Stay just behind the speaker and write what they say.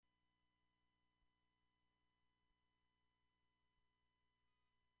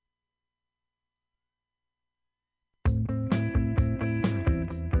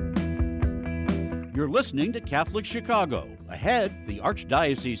You're listening to Catholic Chicago. Ahead, the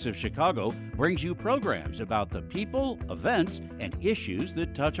Archdiocese of Chicago brings you programs about the people, events, and issues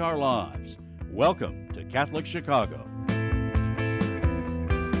that touch our lives. Welcome to Catholic Chicago.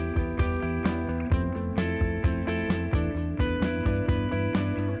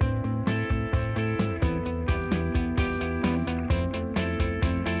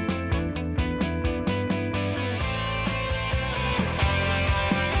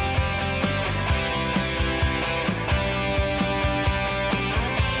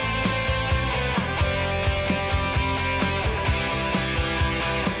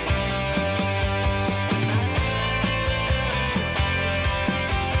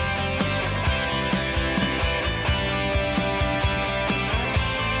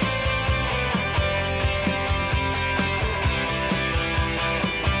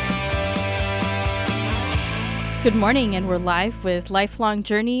 Good morning, and we're live with Lifelong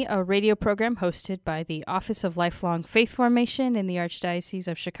Journey, a radio program hosted by the Office of Lifelong Faith Formation in the Archdiocese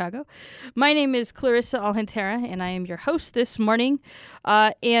of Chicago. My name is Clarissa Alcantara, and I am your host this morning.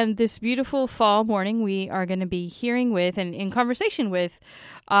 And this beautiful fall morning, we are going to be hearing with and in conversation with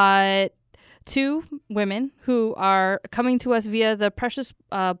two women who are coming to us via the Precious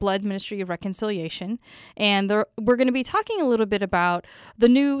Blood Ministry of Reconciliation. And we're going to be talking a little bit about the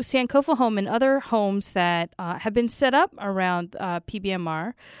new Sankofa home and other homes that have been set up around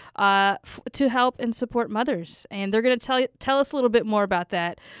PBMR to help and support mothers. And they're going to tell us a little bit more about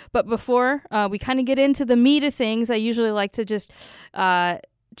that. But before we kind of get into the meat of things, I usually like to just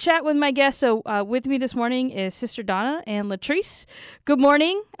chat with my guests. So with me this morning is Sister Donna and Latrice. Good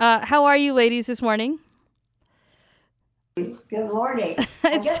morning. How are you ladies this morning? Good morning.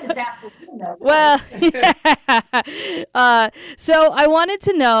 I guess it's afternoon though. Well, yeah. So I wanted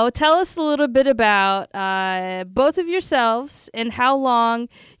to know, tell us a little bit about both of yourselves and how long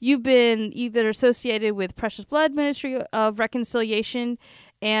you've been either associated with Precious Blood Ministry of Reconciliation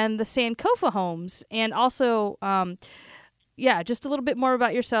and the Sankofa homes, and also just a little bit more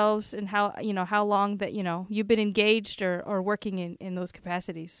about yourselves and how long that, you've been engaged or working in those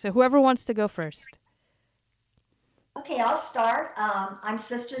capacities. So whoever wants to go first. Okay, I'll start. I'm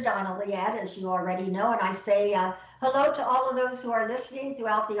Sister Donna Liad, as you already know, and I say hello to all of those who are listening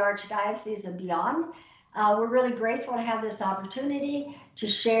throughout the Archdiocese and beyond. We're really grateful to have this opportunity to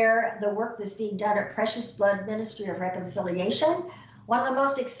share the work that's being done at Precious Blood Ministry of Reconciliation, one of the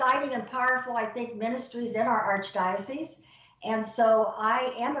most exciting and powerful, I think, ministries in our Archdiocese. And so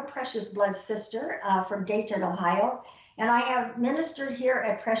I am a Precious Blood sister from Dayton, Ohio, and I have ministered here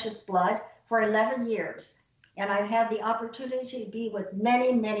at Precious Blood for 11 years. And I've had the opportunity to be with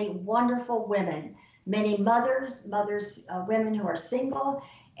many, many wonderful women, many mothers, women who are single,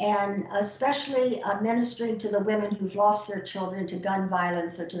 and especially ministering to the women who've lost their children to gun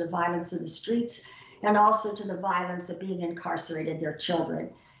violence or to the violence of the streets, and also to the violence of being incarcerated, their children.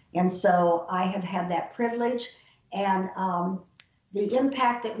 And so I have had that privilege. And the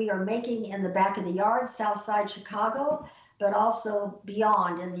impact that we are making in the back of the yard, Southside Chicago, but also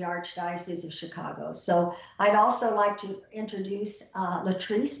beyond in the Archdiocese of Chicago. So I'd also like to introduce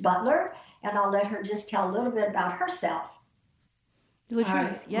Latrice Butler, and I'll let her just tell a little bit about herself.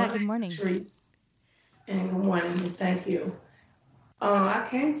 Latrice, good morning. Latrice, and good morning, and thank you. I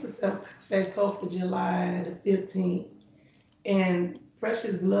came to Sankofa July the 15th, and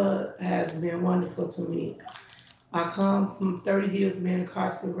Precious Blood has been wonderful to me. I come from 30 years being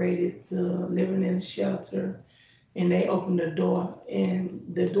incarcerated to living in a shelter, and they opened the door. And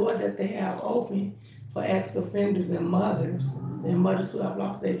the door that they have open for ex-offenders and mothers who have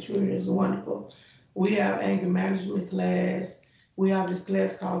lost their children is wonderful. We have anger management class. We have this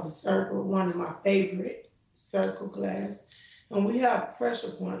class called the Circle, one of my favorite Circle class. And we have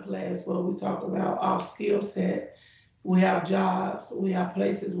pressure point class where we talk about our skill set. We have jobs. We have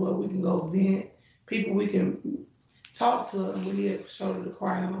places where we can go vent, people we can talk to, and we need a shoulder to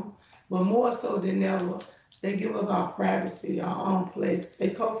cry on. But more so than ever, they give us our privacy, our own place.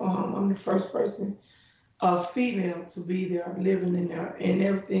 Sankofa home, I'm the first person, a female, to be there, living in there, and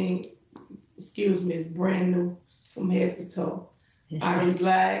everything, is brand new from head to toe. Yes. I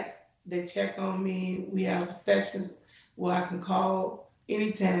relax, they check on me. We have sections where I can call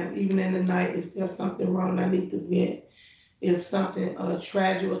anytime, even in the night, if there's something wrong, I need to vent. If something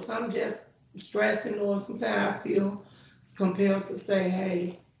tragic or something just stressing, or sometimes I feel compelled to say,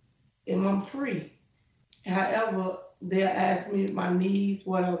 hey, am I free? However, they'll ask me my needs,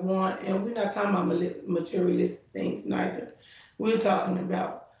 what I want, and we're not talking about materialistic things neither. We're talking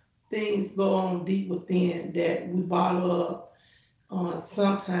about things go on deep within that we bottle up.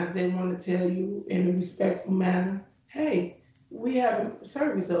 Sometimes they want to tell you in a respectful manner, hey, we have a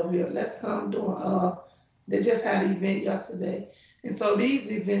service over here. Let's come do they just had an event yesterday. And so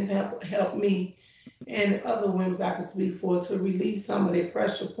these events help me and other women I can speak for to release some of their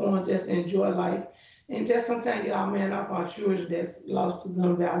pressure points, just to enjoy life. And just sometimes get our man off our children that's lost to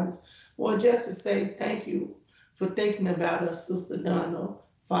gun violence. Or just to say thank you for thinking about us, Sister Donna,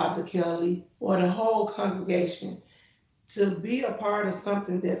 Father Kelly, or the whole congregation, to be a part of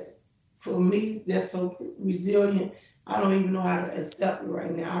something that's, for me, that's so resilient. I don't even know how to accept it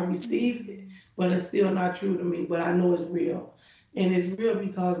right now. I receive it, but it's still not true to me, but I know it's real. And it's real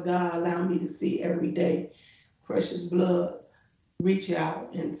because God allowed me to see every day Precious Blood reach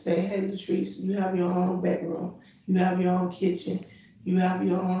out and say, hey, Latrice, you have your own bedroom. You have your own kitchen. You have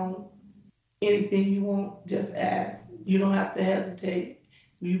your own anything you want, just ask. You don't have to hesitate.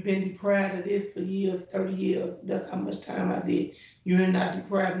 You've been deprived of this for years, 30 years. That's how much time I did. You're not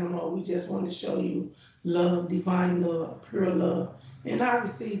deprived no more. We just want to show you love, divine love, pure love. And I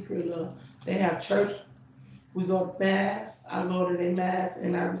receive pure love. They have church. We go to mass. I go to their mass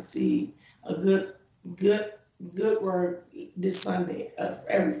and I receive a good word this Sunday,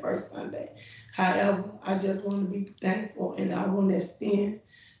 every first Sunday. However, I just want to be thankful and I want to extend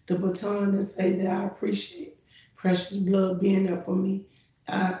the baton and say that I appreciate Precious Blood being there for me.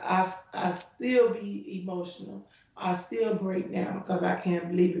 I still be emotional. I still break down because I can't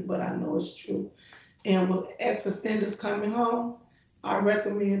believe it, but I know it's true. And with ex-offenders coming home, I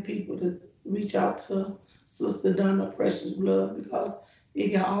recommend people to reach out to Sister Donna Precious Blood because it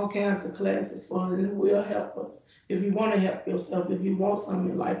got all kinds of classes for it and it will help us. If you want to help yourself, if you want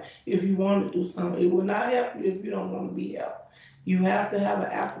something in life, if you want to do something, it will not help you if you don't want to be helped. You have to have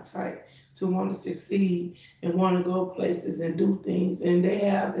an appetite to want to succeed and want to go places and do things, and they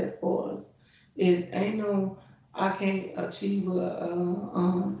have that for us. I can't achieve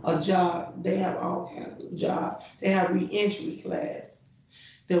a job. They have all kinds of jobs. They have re-entry classes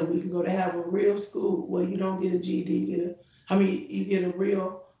that we can go. They have a real school where you don't get a GED, you get a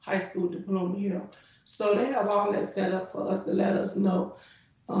real high school diploma here. So they have all that set up for us to let us know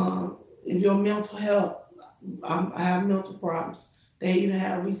if your mental health. I have mental problems. They even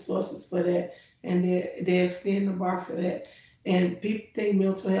have resources for that, and they extend the bar for that. And people think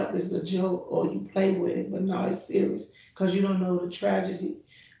mental health is a joke or you play with it, but no, it's serious because you don't know the tragedy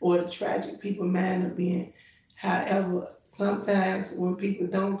or the tragic people mind of being. However, sometimes when people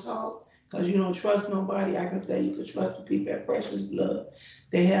don't talk, because you don't trust nobody, I can say you can trust the people at Precious Blood.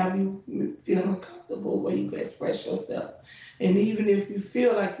 They have you feeling comfortable where you can express yourself. And even if you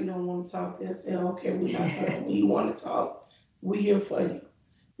feel like you don't want to talk, they'll say, okay, we're not hurt. When you want to talk, we're here for you.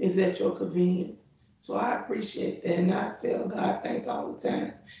 It's at your convenience. So I appreciate that. And I tell God thanks all the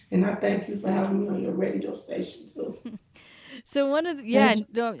time. And I thank you for having me on your radio station, too. So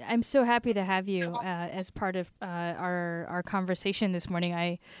I'm so happy to have you as part of our conversation this morning.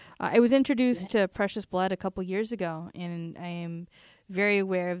 I was introduced to Precious Blood a couple years ago, and I am very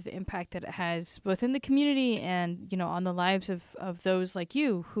aware of the impact that it has both in the community and, on the lives of those like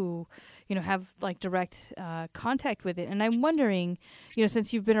you who, have like direct contact with it. And I'm wondering,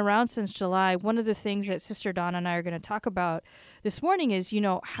 since you've been around since July, one of the things that Sister Donna and I are going to talk about this morning is,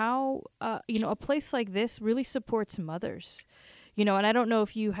 how, a place like this really supports mothers. And I don't know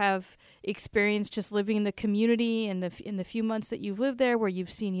if you have experience just living in the community in the few months that you've lived there, where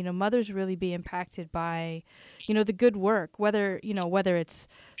you've seen, mothers really be impacted by, the good work, whether it's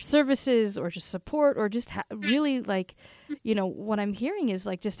services or just support or just really like, what I'm hearing is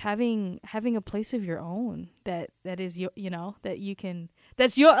like just having a place of your own that is that you can.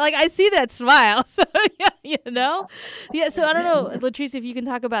 That's your, like, I see that smile. So, yeah. So I don't know, Latrice, if you can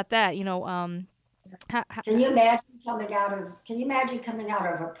talk about that, Can you imagine coming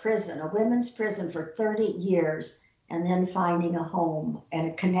out of a prison, a women's prison for 30 years and then finding a home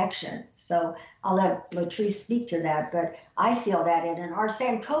and a connection? So I'll let Latrice speak to that, but I feel that and our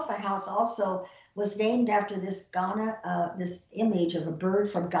Sankofa house also was named after this Ghana, this image of a bird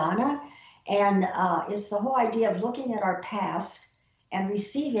from Ghana. And it's the whole idea of looking at our past and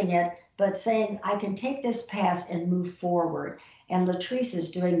receiving it, but saying, I can take this past and move forward. And Latrice is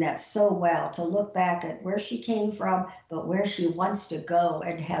doing that so well, to look back at where she came from, but where she wants to go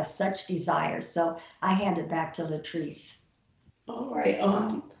and has such desires. So I hand it back to Latrice. All right.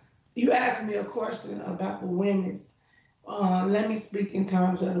 You asked me a question about the women's. Let me speak in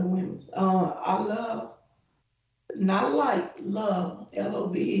terms of the women's. I love, love,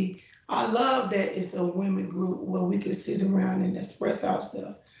 L-O-V-E. I love that it's a women group where we can sit around and express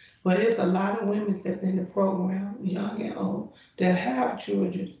ourselves. But it's a lot of women that's in the program, young and old, that have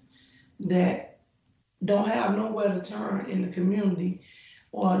children that don't have nowhere to turn in the community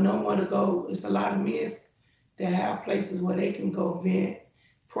or nowhere to go. It's a lot of men that have places where they can go vent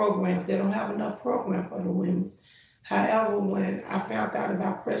programs. They don't have enough program for the women. However, when I found out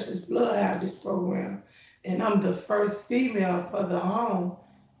about Precious Blood have this program, and I'm the first female for the home,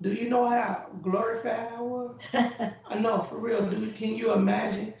 do you know how glorified I was? I know, for real, dude. Can you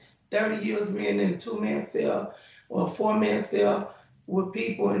imagine 30 years being in a 2-man cell or a 4-man cell with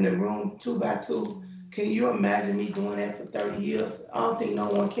people in the room 2 by 2? Can you imagine me doing that for 30 years? I don't think no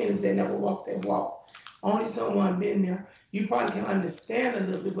one can that never walked that walk. Only someone been there. You probably can understand a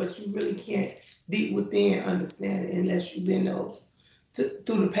little bit, but you really can't deep within understand it unless you've been through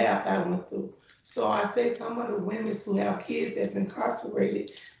the path I went through. So I say some of the women who have kids that's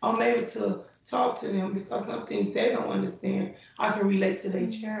incarcerated, I'm able to talk to them because some things they don't understand, I can relate to their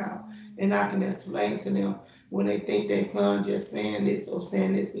child, and I can explain to them when they think their son just saying this or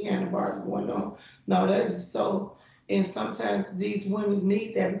saying this behind the bars going on. No, that is so. And sometimes these women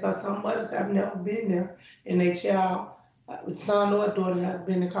need that because some mothers have never been there, and their child, son or daughter, has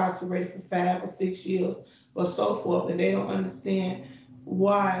been incarcerated for 5 or 6 years or so forth, and they don't understand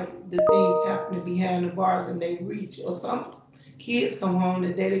why the things happen behind the bars and they reach. Or some kids come home,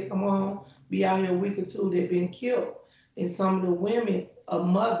 the day they come home, be out here a week or 2, they've been killed. And some of the women or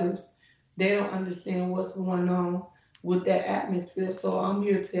mothers, they don't understand what's going on with that atmosphere. So I'm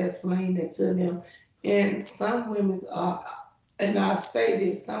here to explain that to them. And some women are, and I say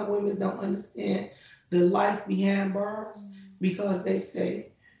this, some women don't understand the life behind bars because they say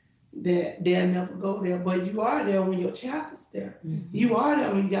that they'll never go there. But you are there when your child is there. Mm-hmm. You are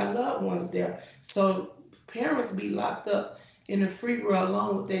there when you got loved ones there. So parents be locked up in the free world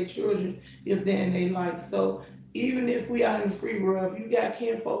along with their children if they're in their life. So even if we are in the free world, if you got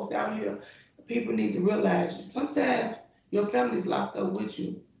kin folks out here, people need to realize you. Sometimes your family's locked up with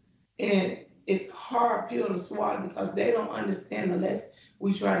you. And it's a hard pill to swallow because they don't understand unless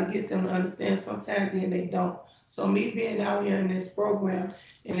we try to get them to understand. Sometimes then they don't. So me being out here in this program,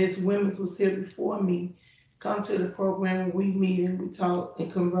 and this women was here before me, come to the program, we meet and we talk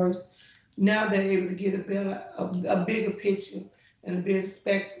and converse. Now they're able to get a bigger picture and a bigger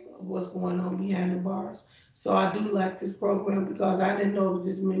spectrum of what's going on behind the bars. So I do like this program because I didn't know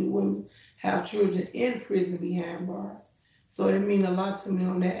this many women have children in prison behind bars. So it means a lot to me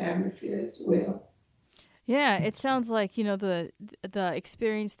on that atmosphere as well. Yeah, it sounds like, the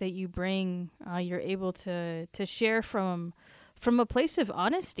experience that you bring, you're able to share from a place of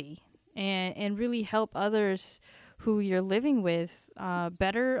honesty and really help others who you're living with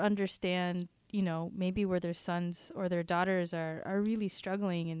better understand, maybe where their sons or their daughters are really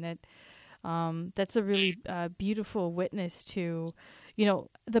struggling, and that's a really beautiful witness to,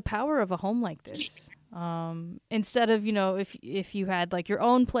 the power of a home like this. Instead of, if you had like your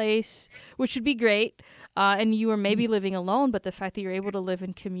own place, which would be great, and you were maybe living alone, but the fact that you're able to live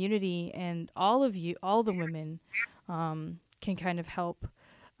in community and all the women can kind of help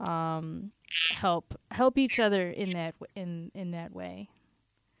each other in that way.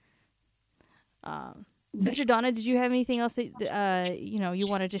 Sister Donna, did you have anything else that you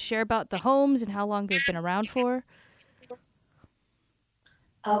wanted to share about the homes and how long they've been around for?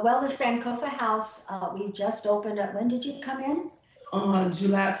 Well, the Sankofa House, we just opened up. When did you come in? On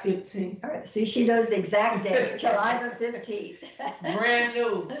July 15th. All right, see, she knows the exact date, July the 15th. Brand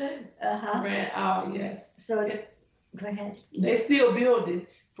new. Uh-huh. Yes. So go ahead. They still building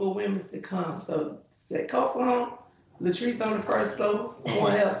for women to come. So Sankofa Home, Latrice on the first floor.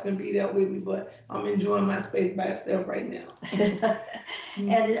 Someone else can be there with me, but I'm enjoying my space by itself right now.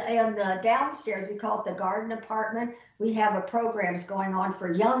 And downstairs, we call it the garden apartment. We have programs going on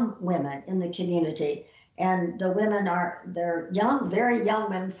for young women in the community. And the women they're young, very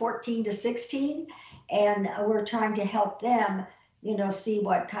young women, 14 to 16. And we're trying to help them, see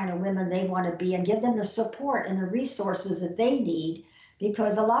what kind of women they want to be and give them the support and the resources that they need.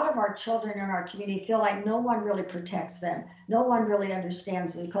 Because a lot of our children in our community feel like no one really protects them. No one really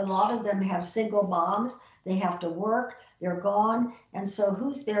understands them because a lot of them have single moms. They have to work. They're gone. And so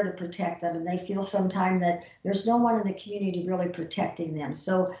who's there to protect them? And they feel sometimes that there's no one in the community really protecting them.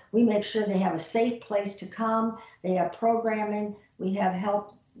 So we make sure they have a safe place to come. They have programming. We have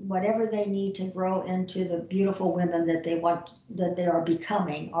help, whatever they need to grow into the beautiful women that they are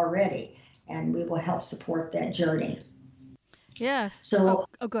becoming already. And we will help support that journey. Yeah. So.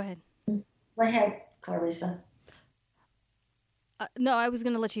 Go ahead. Go ahead, Clarissa. No, I was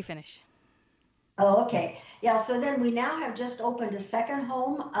going to let you finish. Oh, okay. Yeah, so then we now have just opened a second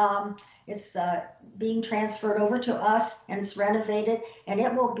home. It's being transferred over to us, and it's renovated, and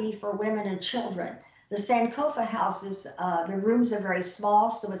it will be for women and children. The Sankofa house the rooms are very small,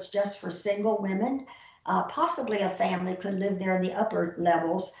 so it's just for single women. Possibly a family could live there in the upper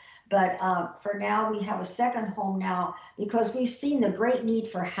levels, But for now, we have a second home now because we've seen the great need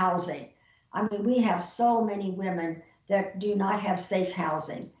for housing. I mean, we have so many women that do not have safe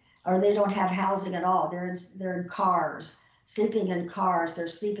housing, or they don't have housing at all. They're in cars, sleeping in cars. They're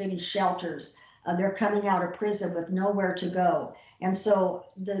sleeping in shelters. They're coming out of prison with nowhere to go. And so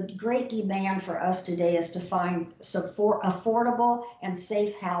the great demand for us today is to find affordable and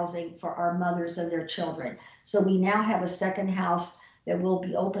safe housing for our mothers and their children. So we now have a second house that will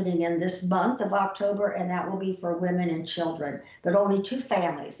be opening in this month of October, and that will be for women and children, but only 2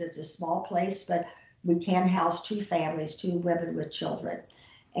 families. It's a small place, but we can house 2 families, 2 women with children.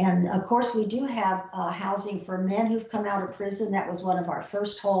 And of course, we do have housing for men who've come out of prison. That was one of our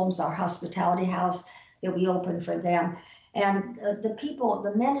first homes, our hospitality house that we opened for them. And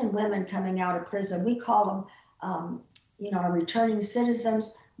the men and women coming out of prison, we call them, our returning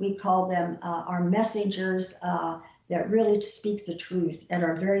citizens. We call them our messengers that really speak the truth and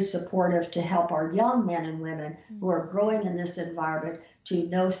are very supportive to help our young men and women who are growing in this environment to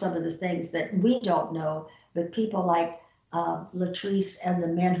know some of the things that we don't know, but people like Latrice and the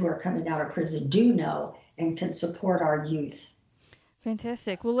men who are coming out of prison do know and can support our youth.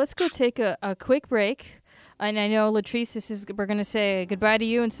 Fantastic. Well, let's go take a quick break. And I know, Latrice, we're going to say goodbye to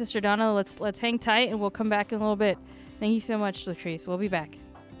you and Sister Donna. Let's hang tight, and we'll come back in a little bit. Thank you so much, Latrice. We'll be back.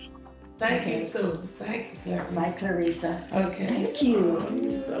 Thank you, too. Thank you, Clarissa. Bye, Clarissa. Okay. Thank you.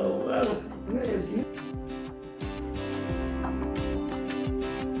 You're so welcome.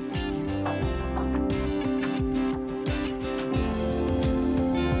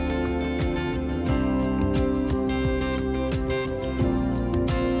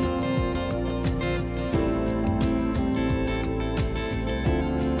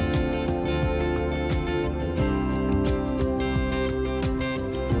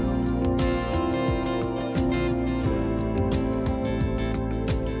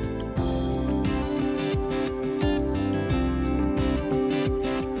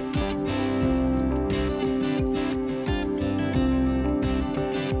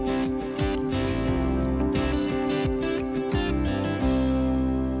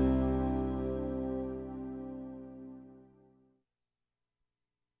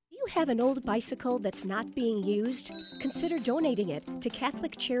 Have an old bicycle that's not being used? Consider donating it to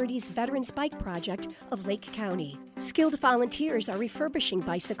Catholic Charities Veterans Bike Project of Lake County. Skilled volunteers are refurbishing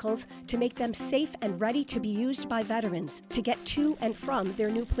bicycles to make them safe and ready to be used by veterans to get to and from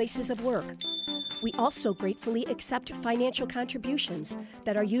their new places of work. We also gratefully accept financial contributions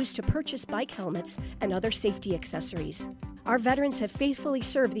that are used to purchase bike helmets and other safety accessories. Our veterans have faithfully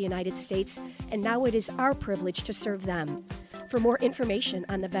served the United States, and now it is our privilege to serve them. For more information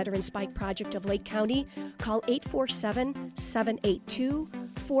on the Veterans Bike Project of Lake County, call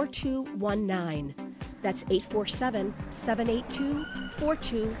 847-782-4219. That's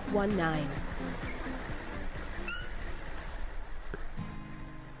 847-782-4219.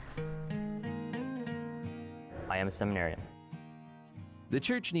 I am a seminarian. The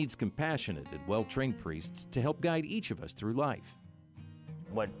church needs compassionate and well-trained priests to help guide each of us through life.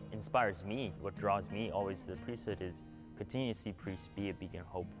 What inspires me, what draws me always to the priesthood is continue to see priests be a beacon of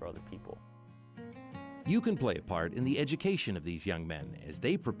hope for other people. You can play a part in the education of these young men as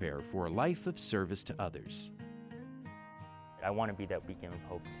they prepare for a life of service to others. I want to be that beacon of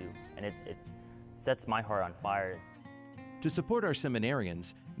hope too, and it sets my heart on fire. To support our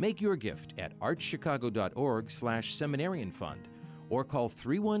seminarians, make your gift at archchicago.org/seminarian fund or call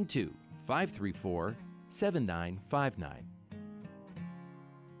 312-534-7959.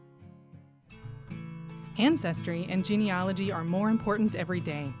 Ancestry and genealogy are more important every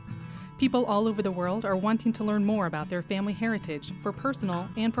day. People all over the world are wanting to learn more about their family heritage for personal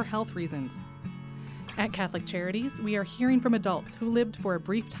and for health reasons. At Catholic Charities, we are hearing from adults who lived for a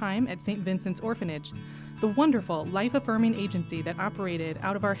brief time at St. Vincent's Orphanage, the wonderful, life-affirming agency that operated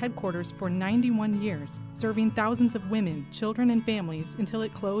out of our headquarters for 91 years, serving thousands of women, children, and families until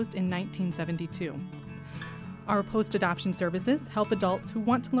it closed in 1972. Our post-adoption services help adults who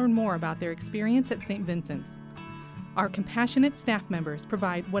want to learn more about their experience at St. Vincent's. Our compassionate staff members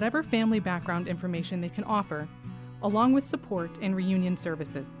provide whatever family background information they can offer, along with support and reunion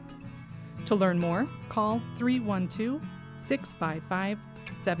services. To learn more, call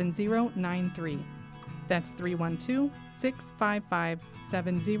 312-655-7093. That's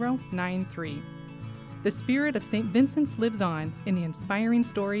 312-655-7093. The spirit of St. Vincent's lives on in the inspiring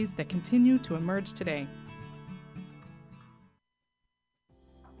stories that continue to emerge today.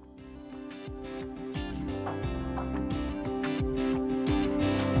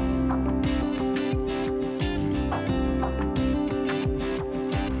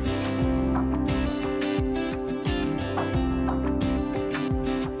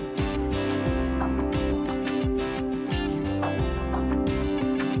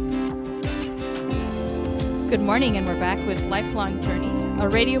 Good morning, and we're back with Lifelong Journey, a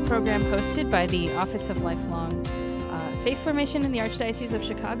radio program hosted by the Office of Lifelong Faith Formation in the Archdiocese of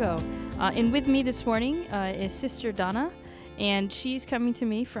Chicago. And with me this morning is Sister Donna, and she's coming to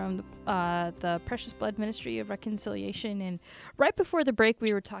me from the Precious Blood Ministry of Reconciliation. And right before the break,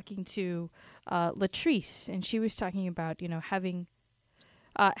 we were talking to Latrice, and she was talking about,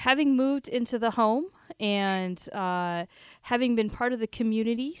 having moved into the home and having been part of the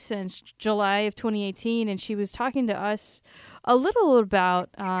community since July of 2018, and she was talking to us a little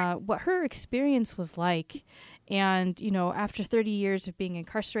about what her experience was like. And, after 30 years of being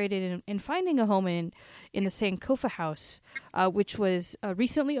incarcerated and finding a home in the Sankofa House, which was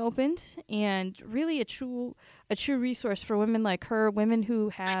recently opened, and really a true resource for women like her, women who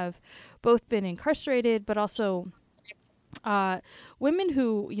have both been incarcerated, but also women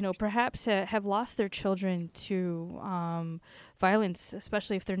who, perhaps have lost their children to violence,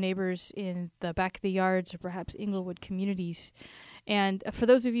 especially if they're neighbors in the back of the yards or perhaps Inglewood communities. And for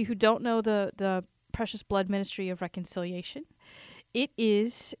those of you who don't know the Precious Blood Ministry of Reconciliation, it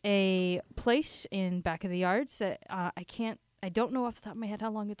is a place in back of the yards that I don't know off the top of my head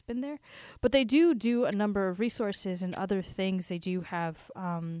how long it's been there, but they do a number of resources and other things. They do have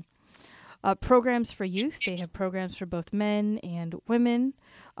programs for youth. They have programs for both men and women.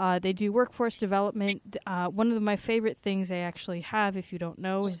 They do workforce development. One of my favorite things they actually have, if you don't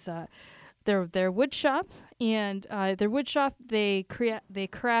know, is their wood shop. And their wood shop, they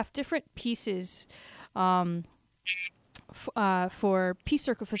craft different pieces for Peace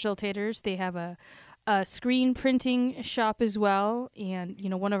Circle facilitators. They have a screen printing shop as well. And,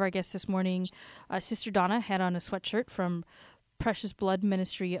 one of our guests this morning, Sister Donna, had on a sweatshirt from Precious Blood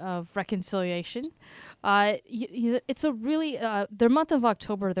Ministry of Reconciliation. It's a really, their month of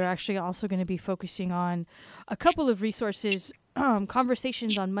October, they're actually also going to be focusing on a couple of resources,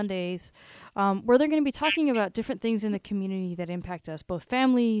 conversations on Mondays, where they're going to be talking about different things in the community that impact us, both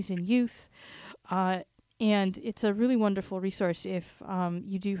families and youth. And it's a really wonderful resource if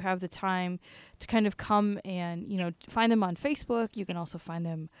you do have the time to kind of come and, find them on Facebook. You can also find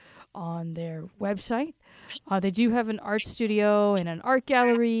them on their website. They do have an art studio and an art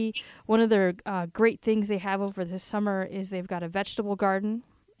gallery. One of their great things they have over this summer is they've got a vegetable garden,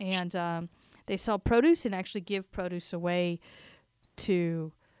 and they sell produce and actually give produce away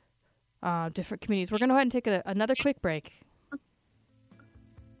to different communities. We're going to go ahead and take another quick break.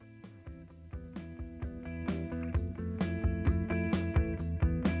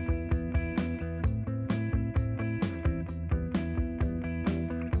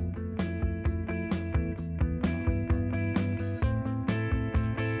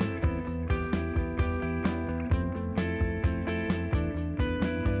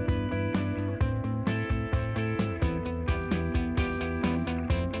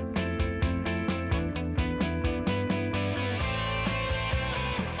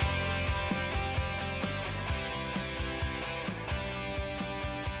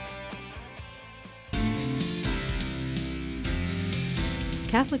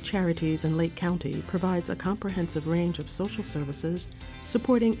 Catholic Charities in Lake County provides a comprehensive range of social services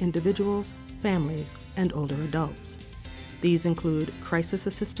supporting individuals, families, and older adults. These include crisis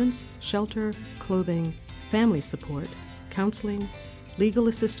assistance, shelter, clothing, family support, counseling, legal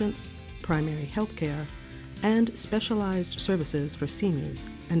assistance, primary health care, and specialized services for seniors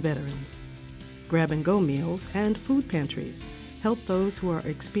and veterans. Grab-and-go meals and food pantries help those who are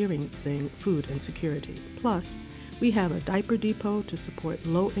experiencing food insecurity. Plus, we have a diaper depot to support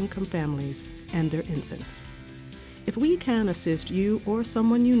low-income families and their infants. If we can assist you or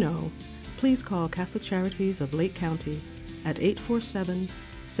someone you know, please call Catholic Charities of Lake County at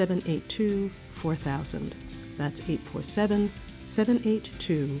 847-782-4000. That's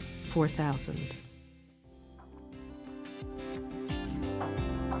 847-782-4000.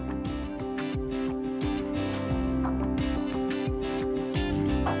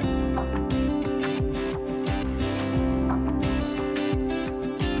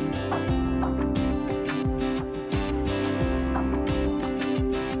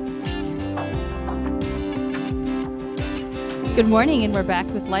 Good morning, and we're back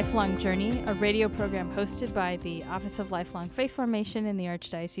with Lifelong Journey, a radio program hosted by the Office of Lifelong Faith Formation in the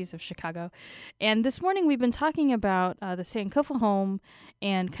Archdiocese of Chicago. And this morning we've been talking about the Sankofa Home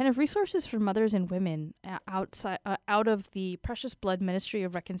and kind of resources for mothers and women out of the Precious Blood Ministry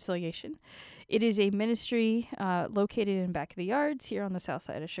of Reconciliation. It is a ministry located in Back of the Yards here on the south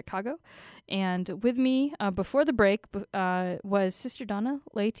side of Chicago. And with me before the break was Sister Donna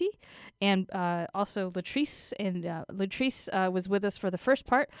Laity and also Latrice. And Latrice was with us for the first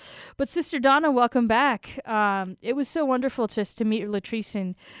part. But Sister Donna, welcome back. It was so wonderful just to meet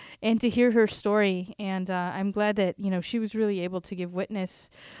Latrice and to hear her story. And I'm glad that, she was really able to give witness.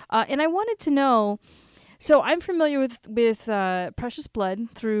 And I wanted to know, so I'm familiar with Precious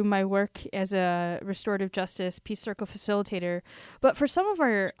Blood through my work as a restorative justice Peace Circle facilitator. But for some of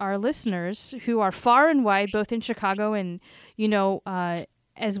our listeners who are far and wide, both in Chicago and,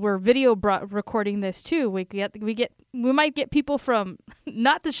 as we're video recording this too, we might get people from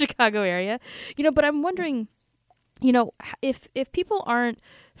not the Chicago area, but I'm wondering, if people aren't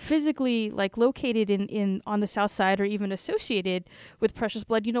physically located in on the south side or even associated with Precious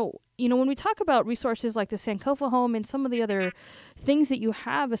Blood, when we talk about resources like the Sankofa Home and some of the other things that you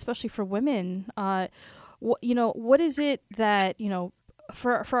have, especially for women, what is it that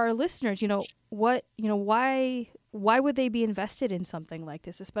for our listeners, why would they be invested in something like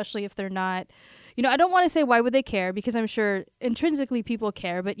this, especially if they're not, I don't want to say why would they care, because I'm sure intrinsically people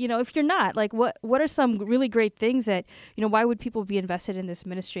care, but if you're not, what are some really great things that, why would people be invested in this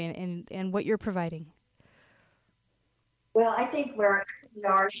ministry and what you're providing? Well, I think where we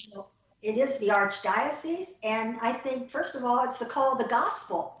are, it is the Archdiocese, and I think, first of all, it's the call of the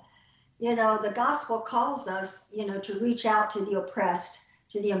gospel. The gospel calls us, to reach out to the oppressed,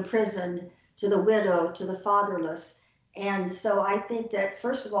 to the imprisoned, to the widow, to the fatherless. And so I think that,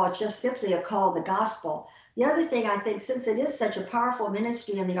 first of all, it's just simply a call of the gospel. The other thing, I think, since it is such a powerful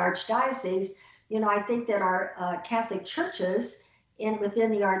ministry in the Archdiocese, I think that our Catholic churches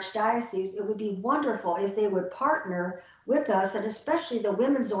within the Archdiocese, it would be wonderful if they would partner with us, and especially the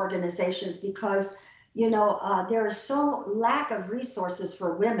women's organizations, because, there is so lack of resources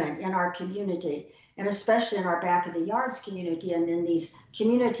for women in our community, and especially in our Back of the Yards community and in these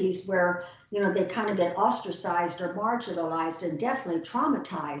communities where, they kind of been ostracized or marginalized and definitely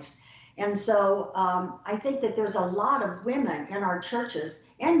traumatized. And so I think that there's a lot of women in our churches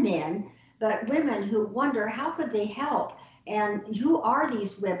and men, but women who wonder how could they help, and who are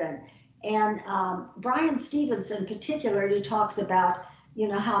these women? And Brian Stevenson particularly talks about,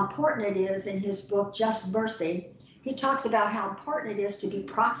 how important it is in his book, Just Mercy. He talks about how important it is to be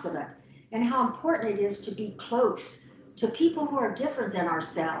proximate and how important it is to be close to people who are different than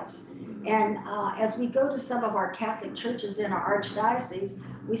ourselves. And as we go to some of our Catholic churches in our Archdiocese,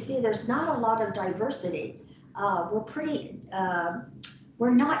 we see there's not a lot of diversity.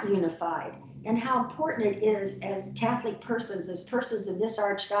 We're not unified. And how important it is as Catholic persons, as persons in this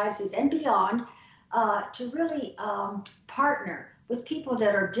Archdiocese and beyond, to really partner with people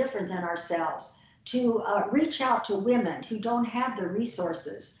that are different than ourselves, to reach out to women who don't have the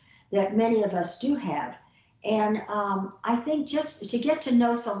resources that many of us do have. And I think just to get to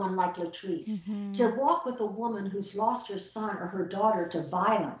know someone like Latrice, to walk with a woman who's lost her son or her daughter to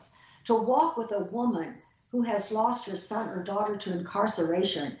violence, to walk with a woman who has lost her son or daughter to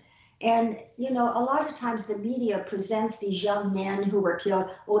incarceration. And, a lot of times the media presents these young men who were killed,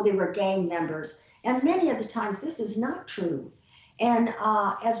 they were gang members. And many of the times this is not true. And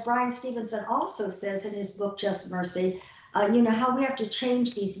as Brian Stevenson also says in his book, Just Mercy, how we have to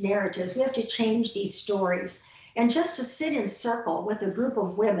change these narratives. We have to change these stories. And just to sit in circle with a group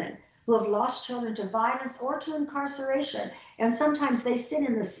of women who have lost children to violence or to incarceration, and sometimes they sit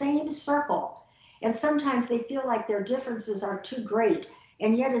in the same circle, and sometimes they feel like their differences are too great.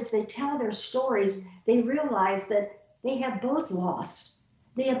 And yet as they tell their stories, they realize that they have both lost.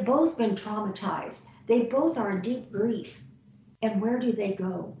 They have both been traumatized. They both are in deep grief. And where do they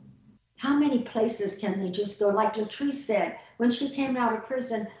go? How many places can they just go? Like Latrice said, when she came out of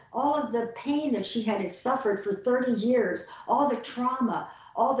prison, all of the pain that she had suffered for 30 years, all the trauma,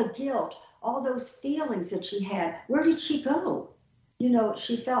 all the guilt, all those feelings that she had, where did she go?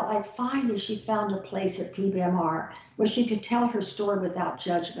 She felt like finally she found a place at PBMR where she could tell her story without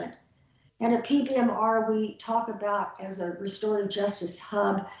judgment. And at PBMR, we talk about, as a restorative justice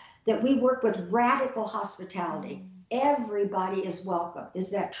hub, that we work with radical hospitality. Everybody is welcome.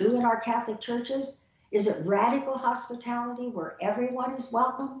 Is that true in our Catholic churches? Is it radical hospitality where everyone is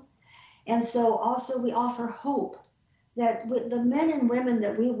welcome? And so also we offer hope that with the men and women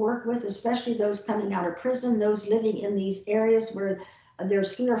that we work with, especially those coming out of prison, those living in these areas where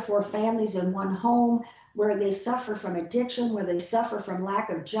there's 3 or 4 families in one home, where they suffer from addiction, where they suffer from lack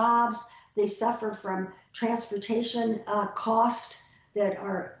of jobs, they suffer from transportation costs that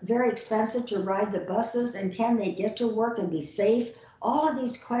are very expensive to ride the buses, and can they get to work and be safe? All of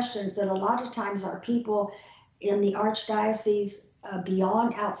these questions that a lot of times our people in the Archdiocese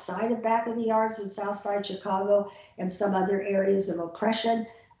beyond, outside of Back of the Yards in Southside Chicago and some other areas of oppression,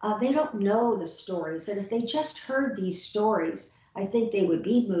 they don't know the stories. And if they just heard these stories, I think they would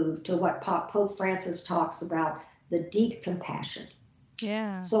be moved to what Pope Francis talks about, the deep compassion.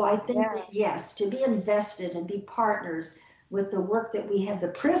 Yeah. So I think that, yes, to be invested and be partners with the work that we have the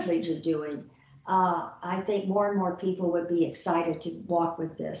privilege of doing, I think more and more people would be excited to walk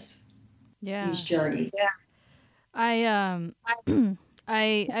with these journeys. Yeah.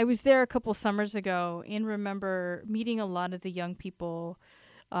 I was there a couple summers ago and remember meeting a lot of the young people.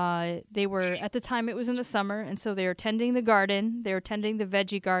 They were, at the time it was in the summer, and so they were tending the garden. They were tending the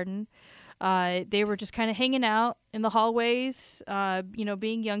veggie garden. They were just kind of hanging out in the hallways,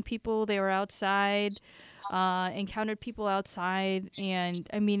 being young people. They were outside, encountered people outside. And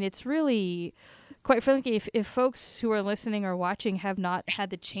I mean, it's really, quite frankly, if folks who are listening or watching have not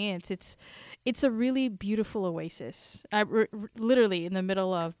had the chance, it's a really beautiful oasis, literally in the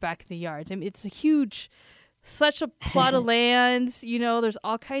middle of Back of the Yards. I mean, it's such a plot of lands, there's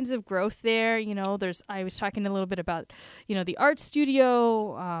all kinds of growth there. I was talking a little bit about, the art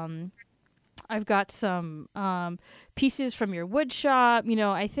studio. I've got some pieces from your wood shop.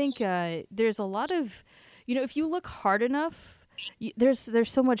 I think there's a lot of, if you look hard enough, there's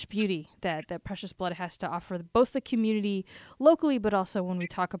so much beauty that Precious Blood has to offer, both the community locally, but also when we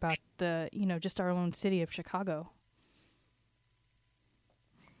talk about the, just our own city of Chicago.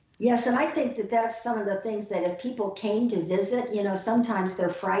 Yes, and I think that that's some of the things that if people came to visit, sometimes they're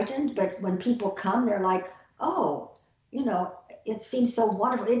frightened, but when people come, they're like, oh, it seems so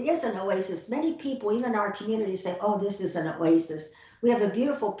wonderful. It is an oasis. Many people, even our community, say, oh, this is an oasis. We have a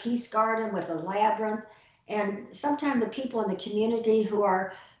beautiful peace garden with a labyrinth. And sometimes the people in the community who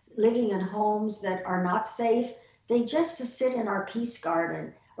are living in homes that are not safe, they just to sit in our peace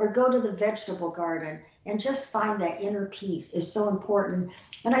garden or go to the vegetable garden and just find that inner peace is so important.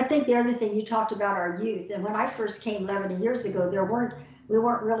 And I think the other thing you talked about our youth, and when I first came 11 years ago, we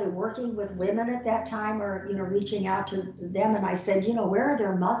weren't really working with women at that time or, reaching out to them. And I said, where are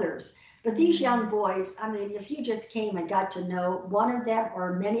their mothers? But these young boys, I mean, if you just came and got to know one of them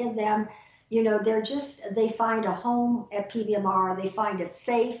or many of them, they find a home at PBMR, they find it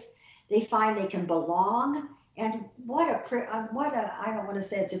safe, they find they can belong. And what a I don't want to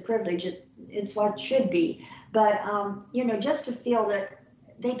say it's a privilege, it's what it should be. But, just to feel that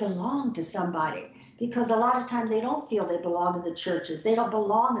they belong to somebody. Because a lot of times they don't feel they belong to the churches. They don't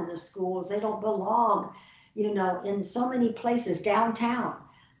belong in the schools. They don't belong, in so many places downtown.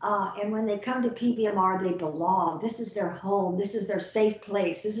 And when they come to PBMR, they belong. This is their home. This is their safe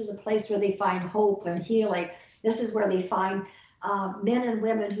place. This is a place where they find hope and healing. This is where they find men and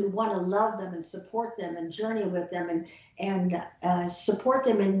women who want to love them and support them and journey with them and support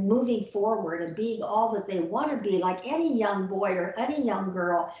them in moving forward and being all that they want to be, like any young boy or any young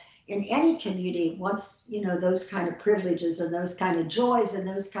girl in any community wants, those kind of privileges and those kind of joys and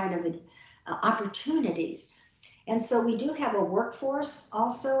those kind of opportunities. And so we do have a workforce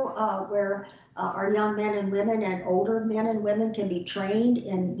also where our young men and women and older men and women can be trained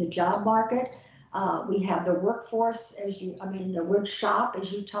in the job market. We have the workforce, the wood shop,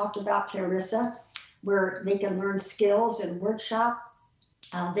 as you talked about, Clarissa, where they can learn skills in wood shop.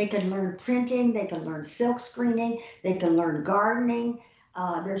 They can learn printing, they can learn silk screening, they can learn gardening.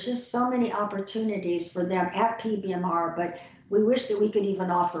 There's just so many opportunities for them at PBMR, but we wish that we could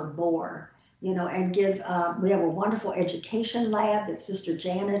even offer more, and give, we have a wonderful education lab that Sister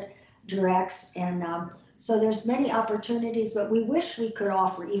Janet directs. And so there's many opportunities, but we wish we could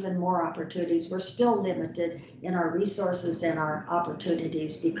offer even more opportunities. We're still limited in our resources and our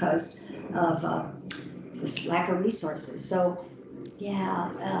opportunities because of this lack of resources. So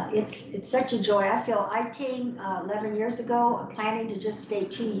it's such a joy. I came 11 years ago planning to just stay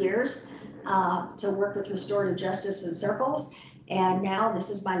 2 years to work with Restorative Justice in Circles. And now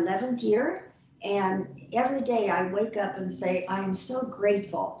this is my 11th year. And every day I wake up and say, I am so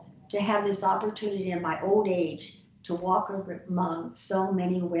grateful to have this opportunity in my old age to walk among so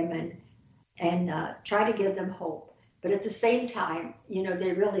many women and try to give them hope. But at the same time,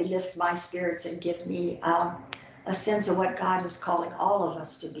 they really lift my spirits and give me a sense of what God is calling all of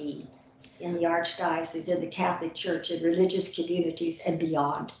us to be in the Archdiocese, in the Catholic Church, in religious communities, and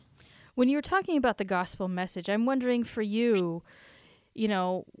beyond. When you were talking about the gospel message, I'm wondering for you,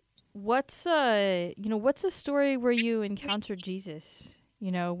 what's a story where you encountered Jesus?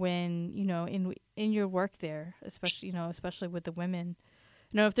 When in your work there, especially with the women.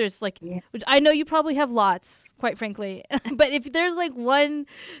 If there's yes. I know you probably have lots, quite frankly, but if there's one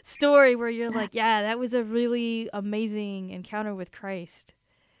story where you're that was a really amazing encounter with Christ.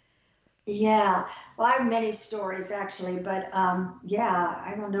 Yeah, well, I have many stories actually, but yeah,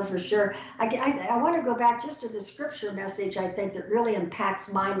 I don't know for sure. I want to go back just to the scripture message. I think that really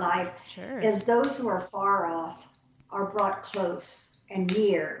impacts my life Sure. is those who are far off are brought close and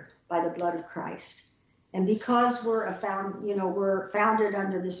near by the blood of Christ. And because we're founded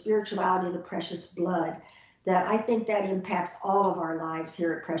under the spirituality of the precious blood, that I think that impacts all of our lives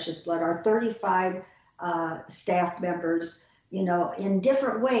here at Precious Blood. Our 35 staff members, in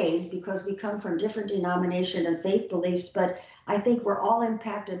different ways because we come from different denomination and faith beliefs, but I think we're all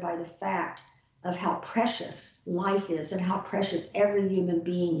impacted by the fact of how precious life is and how precious every human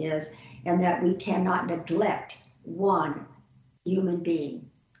being is, and that we cannot neglect one human being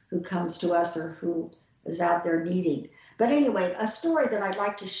who comes to us or who is out there needing. But anyway, a story that I'd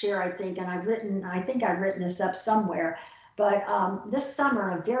like to share, I think I've written this up somewhere, but this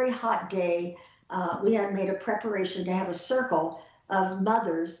summer, a very hot day, we had made a preparation to have a circle of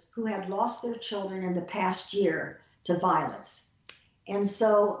mothers who had lost their children in the past year to violence. And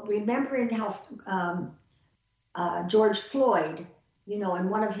so remembering how George Floyd, in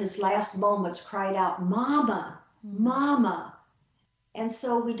one of his last moments cried out, "Mama, Mama." And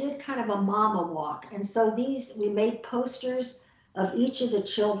so we did kind of a mama walk. And so we made posters of each of the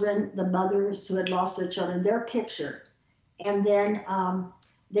children, the mothers who had lost their children, their picture. And then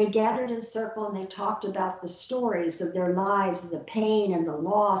they gathered in a circle and they talked about the stories of their lives, the pain and the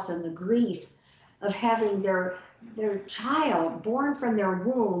loss and the grief of having their child born from their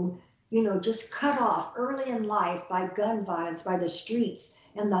womb, just cut off early in life by gun violence, by the streets,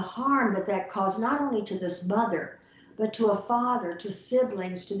 and the harm that caused not only to this mother, but to a father, to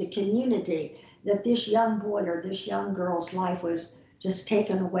siblings, to the community, that this young boy or this young girl's life was just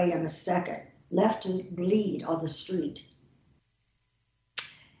taken away in a second, left to bleed on the street.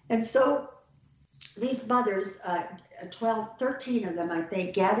 And so these mothers, 13 of them, I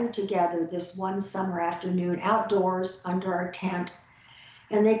think, gathered together this one summer afternoon outdoors under our tent.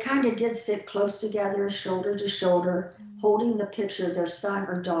 And they kind of did sit close together, shoulder to shoulder, holding the picture of their son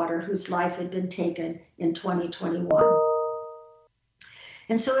or daughter whose life had been taken in 2021.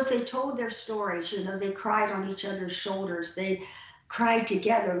 And so as they told their stories, they cried on each other's shoulders. They cried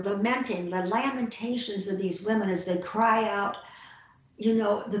together, lamenting the lamentations of these women as they cry out,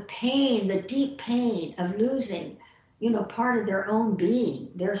 the pain, the deep pain of losing, part of their own being,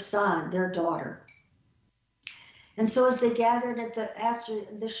 their son, their daughter. And so as they gathered after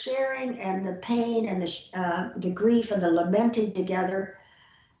the sharing and the pain and the grief and the lamenting together,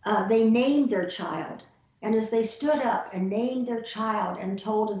 they named their child. And as they stood up and named their child and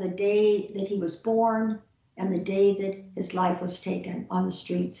told of the day that he was born and the day that his life was taken on the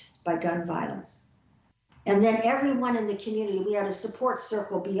streets by gun violence. And then everyone in the community, we had a support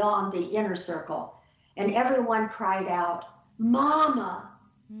circle beyond the inner circle, and everyone cried out, "Mama."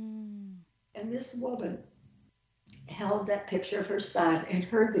 And this woman held that picture of her son and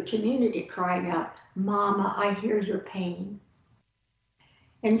heard the community crying out, "Mama, I hear your pain."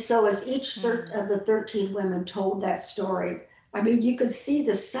 And so as each of the 13 women told that story, you could see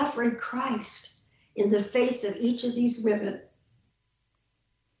the suffering Christ in the face of each of these women.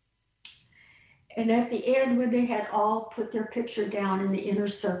 And at the end, when they had all put their picture down in the inner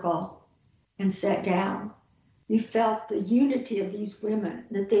circle and sat down, you felt the unity of these women,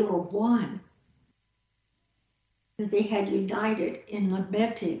 that they were one, that they had united in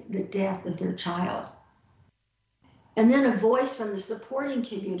lamenting the death of their child. And then a voice from the supporting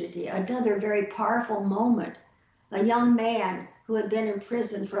community, another very powerful moment. A young man who had been in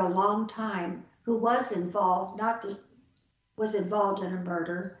prison for a long time, who was involved in a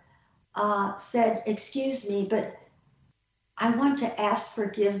murder, said, "Excuse me, but I want to ask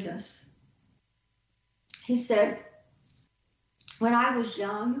forgiveness." He said, "When I was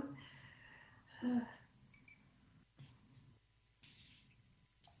young,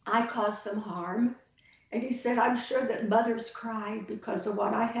 I caused some harm." And he said, "I'm sure that mothers cried because of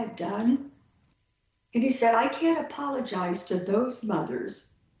what I had done." And he said, "I can't apologize to those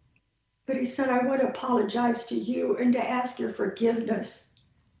mothers. But he said, I want to apologize to you and to ask your forgiveness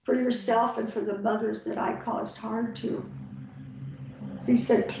for yourself and for the mothers that I caused harm to." He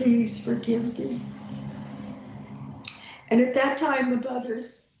said, "Please forgive me." And at that time, the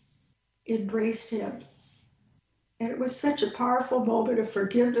mothers embraced him. And it was such a powerful moment of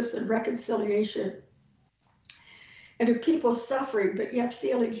forgiveness and reconciliation, and of people suffering, but yet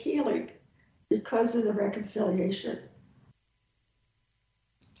feeling healing because of the reconciliation.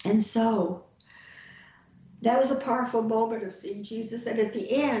 And so that was a powerful moment of seeing Jesus. And at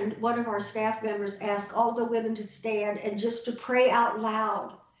the end, one of our staff members asked all the women to stand and just to pray out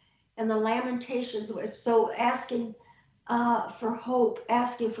loud. And the lamentations, so asking for hope,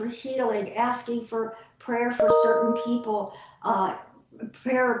 asking for healing, asking for prayer for certain people,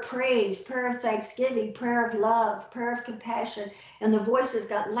 prayer of praise, prayer of thanksgiving, prayer of love, prayer of compassion. And the voices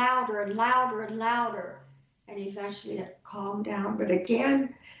got louder and louder and louder. And eventually it calmed down. But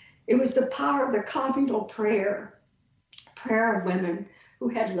again, it was the power of the communal prayer of women who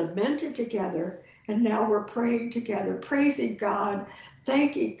had lamented together, and now we're praying together, praising God,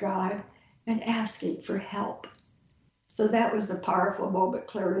 thanking God, and asking for help. So that was a powerful moment,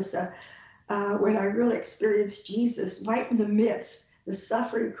 Clarissa, when I really experienced Jesus right in the midst, the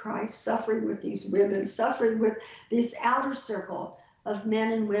suffering Christ, suffering with these women, suffering with this outer circle of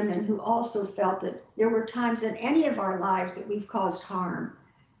men and women who also felt that there were times in any of our lives that we've caused harm.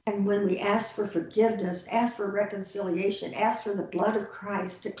 And when we ask for forgiveness, ask for reconciliation, ask for the blood of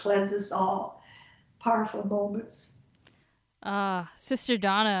Christ to cleanse us all. Powerful moments. Sister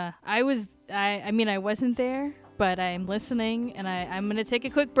Donna, I wasn't there, but I'm listening, and I'm going to take a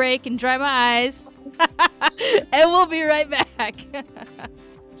quick break and dry my eyes. And we'll be right back.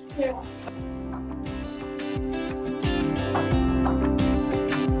 Yeah.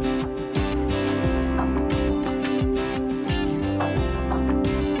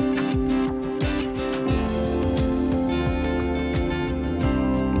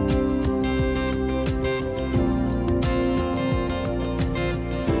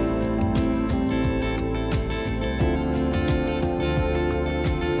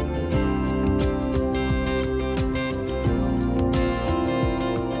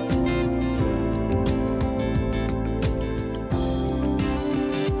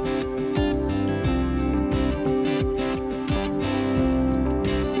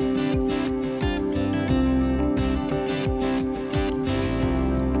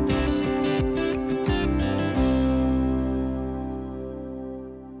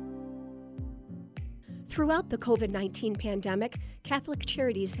 Throughout the COVID-19 pandemic, Catholic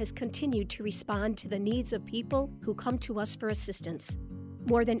Charities has continued to respond to the needs of people who come to us for assistance.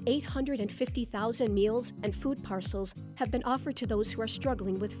 More than 850,000 meals and food parcels have been offered to those who are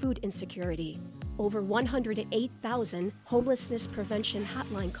struggling with food insecurity. Over 108,000 homelessness prevention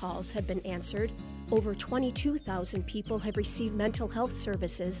hotline calls have been answered. Over 22,000 people have received mental health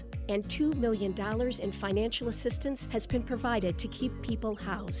services, and $2 million in financial assistance has been provided to keep people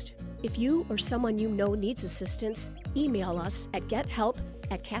housed. If you or someone you know needs assistance, email us at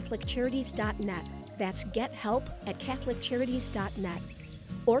gethelp@catholiccharities.net. That's gethelp@catholiccharities.net.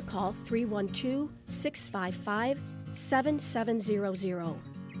 Or call 312-655-7700.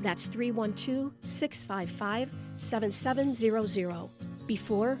 That's 312-655-7700.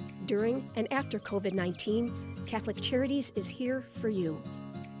 Before, during, and after COVID-19, Catholic Charities is here for you.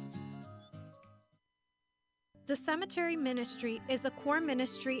 The Cemetery Ministry is a core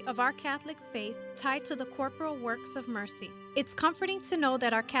ministry of our Catholic faith tied to the corporal works of mercy. It's comforting to know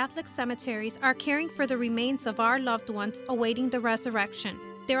that our Catholic cemeteries are caring for the remains of our loved ones awaiting the resurrection.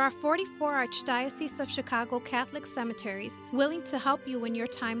 There are 44 Archdiocese of Chicago Catholic cemeteries willing to help you in your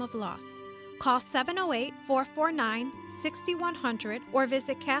time of loss. Call 708-449-6100 or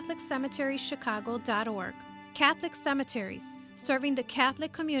visit CatholicCemeteriesChicago.org. Catholic Cemeteries, serving the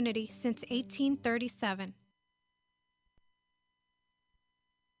Catholic community since 1837.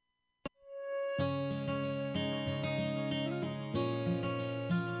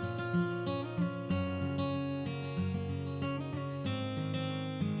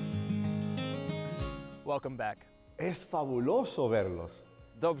 Welcome back. Es fabuloso verlos.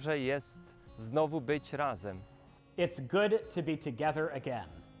 Dobrze jest znowu być razem. It's good to be together again.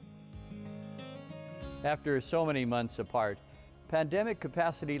 After so many months apart, pandemic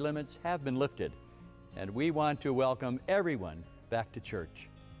capacity limits have been lifted, and we want to welcome everyone back to church.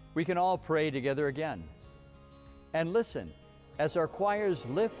 We can all pray together again. And listen as our choirs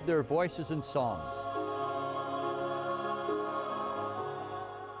lift their voices in song.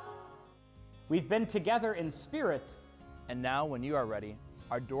 We've been together in spirit. And now, when you are ready,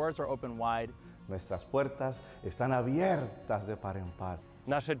 our doors are open wide. Nuestras puertas están abiertas de par en par.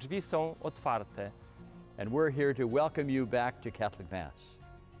 Nasze drzwi są otwarte. And we're here to welcome you back to Catholic Mass.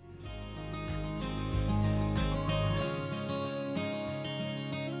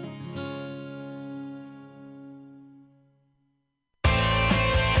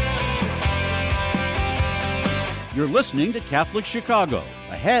 You're listening to Catholic Chicago.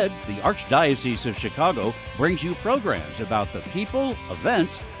 Ahead, the Archdiocese of Chicago brings you programs about the people,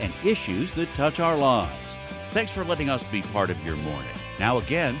 events, and issues that touch our lives. Thanks for letting us be part of your morning. Now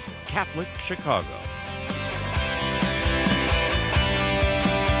again, Catholic Chicago.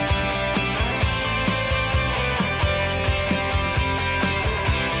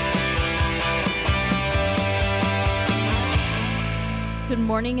 Good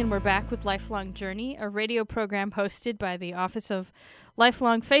morning, and we're back with Lifelong Journey, a radio program hosted by the Office of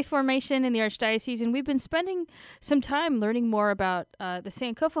Lifelong Faith Formation in the Archdiocese, and we've been spending some time learning more about the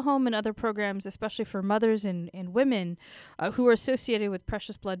Sankofa Home and other programs, especially for mothers and women who are associated with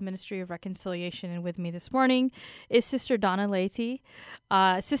Precious Blood Ministry of Reconciliation. And with me this morning is Sister Donna Leite.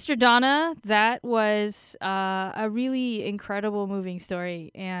 Sister Donna, that was a really incredible, moving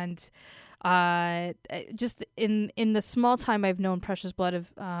story, and just in the small time I've known Precious Blood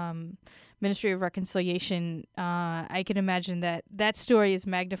of Ministry of Reconciliation, I can imagine that story is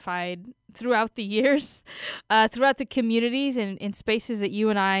magnified throughout the years, throughout the communities and in spaces that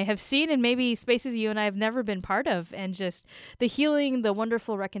you and I have seen, and maybe spaces you and I have never been part of, and just the healing, the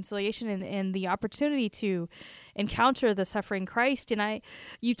wonderful reconciliation, and the opportunity to encounter the suffering Christ. And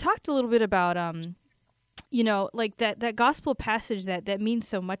you talked a little bit about like that gospel passage that means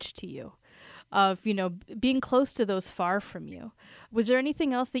so much to you, of, being close to those far from you. Was there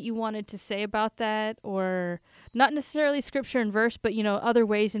anything else that you wanted to say about that, or not necessarily scripture and verse, but, other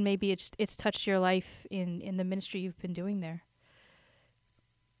ways, and maybe it's touched your life in the ministry you've been doing there?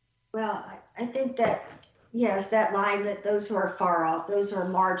 Well, I think that, yes, that line that those who are far off, those who are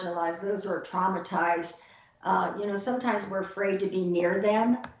marginalized, those who are traumatized, sometimes we're afraid to be near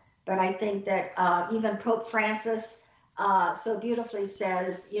them. But I think that even Pope Francis so beautifully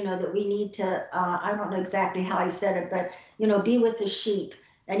says, that we need to, I don't know exactly how he said it, but, be with the sheep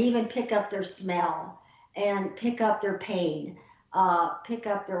and even pick up their smell and pick up their pain, pick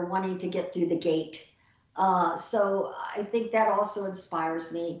up their wanting to get through the gate. So I think that also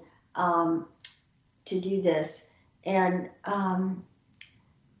inspires me to do this. And so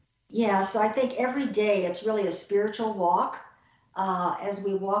I think every day it's really a spiritual walk. As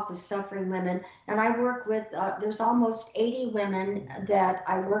we walk with suffering women. And I work with, there's almost 80 women that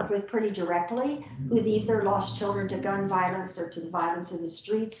I work with pretty directly, who've either lost children to gun violence or to the violence of the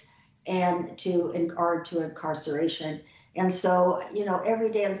streets or to incarceration. And so, every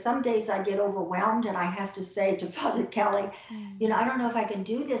day, and some days I get overwhelmed and I have to say to Father Kelly, I don't know if I can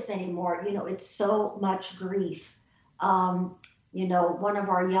do this anymore. It's so much grief. One of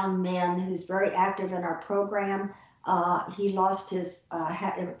our young men who's very active in our program, he lost his, I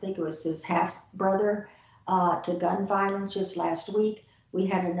think it was his half-brother to gun violence just last week. We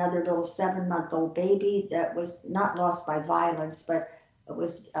had another little 7-month-old baby that was not lost by violence, but it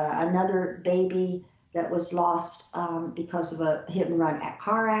was another baby that was lost because of a hit-and-run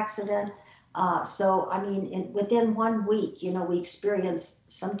car accident. Within 1 week, we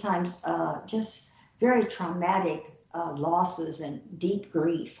experienced sometimes just very traumatic losses and deep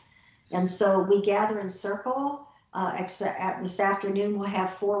grief. And so we gather in circle. This afternoon, we'll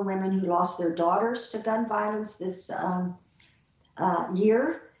have 4 women who lost their daughters to gun violence this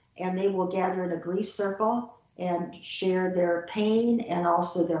year, and they will gather in a grief circle and share their pain and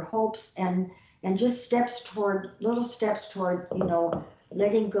also their hopes and just little steps toward,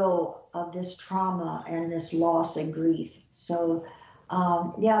 letting go of this trauma and this loss and grief. So,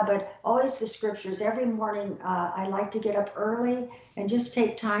 but always the scriptures. Every morning, I like to get up early and just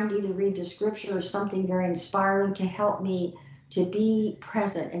take time to either read the scripture or something very inspiring to help me to be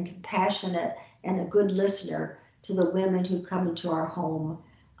present and compassionate and a good listener to the women who come into our home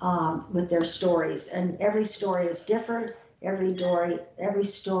with their stories. And every story is different. Every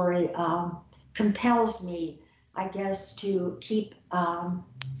story compels me, I guess, to keep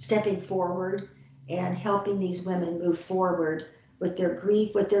stepping forward and helping these women move forward with their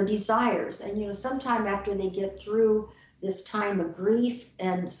grief, with their desires. And, sometime after they get through this time of grief,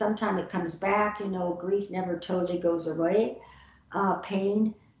 and sometime it comes back, grief never totally goes away,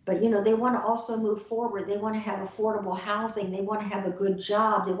 pain. But, they want to also move forward. They want to have affordable housing. They want to have a good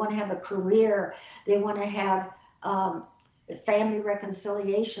job. They want to have a career. They want to have family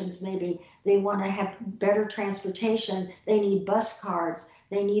reconciliations, maybe. They want to have better transportation. They need bus cards.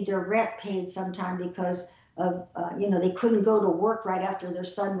 They need their rent paid sometime because of, they couldn't go to work right after their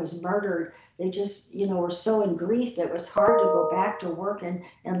son was murdered. They just, were so in grief that it was hard to go back to work and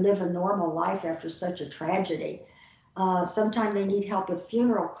live a normal life after such a tragedy. Sometimes they need help with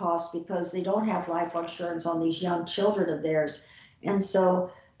funeral costs because they don't have life insurance on these young children of theirs. And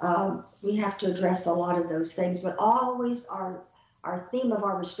so we have to address a lot of those things. But always our theme of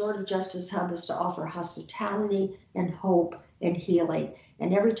our Restorative Justice Hub is to offer hospitality and hope and healing.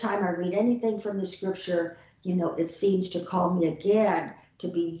 And every time I read anything from the scripture, it seems to call me again to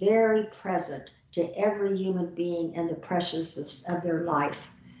be very present to every human being and the preciousness of their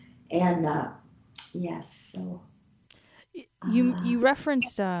life. And yes, so. You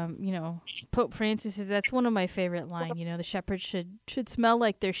referenced, Pope Francis. That's one of my favorite lines. The shepherds should smell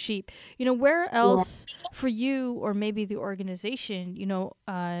like their sheep. Where else for you, or maybe the organization?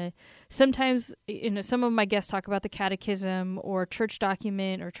 Sometimes some of my guests talk about the catechism or church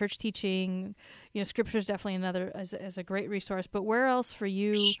document or church teaching. Scripture is definitely another as a great resource. But where else for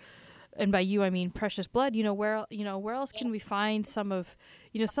you? And by you, I mean Precious Blood. Where else can we find some of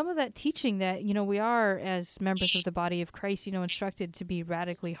that teaching that we are, as members of the body of Christ, instructed to be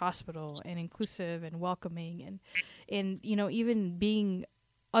radically hospitable and inclusive and welcoming, and even being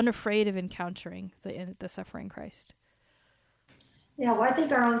unafraid of encountering the suffering Christ. Yeah, well, I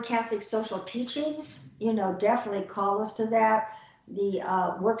think our own Catholic social teachings, definitely call us to that. The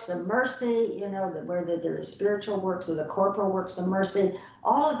works of mercy, whether they're spiritual works or the corporal works of mercy,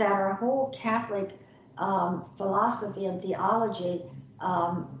 all of that, our whole Catholic philosophy and theology,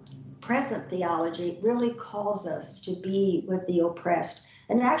 present theology, really calls us to be with the oppressed.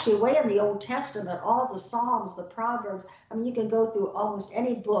 And actually, way in the Old Testament, all the Psalms, the Proverbs, you can go through almost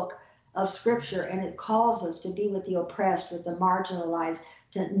any book of Scripture, and it calls us to be with the oppressed, with the marginalized.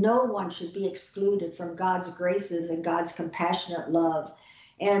 No one should be excluded from God's graces and God's compassionate love.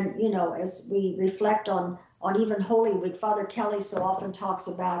 And, as we reflect on even Holy Week, Father Kelly so often talks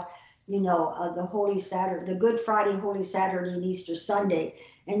about, the Holy Saturday, the Good Friday, Holy Saturday, and Easter Sunday.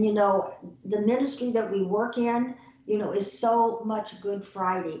 And, the ministry that we work in, is so much Good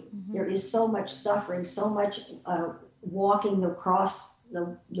Friday. Mm-hmm. There is so much suffering, so much walking the cross,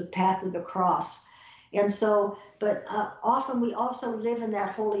 the path of the cross. And so, but often we also live in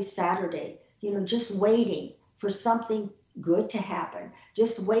that Holy Saturday, just waiting for something good to happen,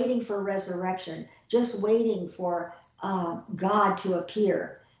 just waiting for resurrection, just waiting for God to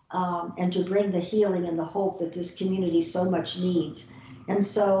appear and to bring the healing and the hope that this community so much needs. And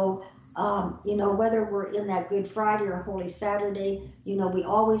so, whether we're in that Good Friday or Holy Saturday, we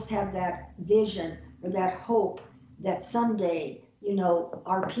always have that vision or that hope that someday,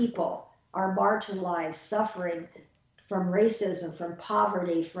 our people, are marginalized, suffering from racism, from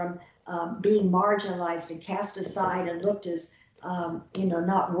poverty, from being marginalized and cast aside and looked as,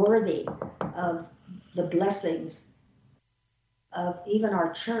 not worthy of the blessings of even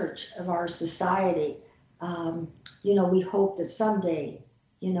our church, of our society. We hope that someday,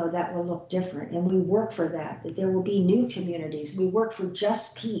 that will look different. And we work for that there will be new communities. We work for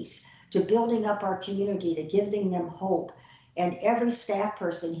just peace, to building up our community, to giving them hope. And every staff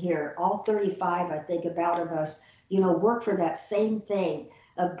person here, all 35, I think, about of us, work for that same thing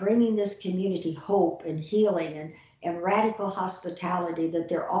of bringing this community hope and healing and radical hospitality, that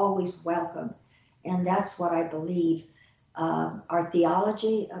they're always welcome. And that's what I believe our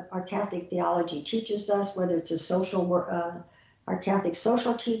theology, our Catholic theology teaches us, whether it's a social work, our Catholic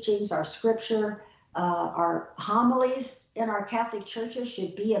social teachings, our scripture, our homilies in our Catholic churches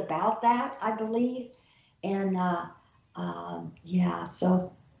should be about that, I believe. And I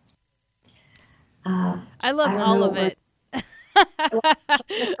love all of it. I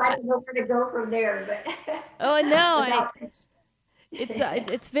don't know where to go from there, but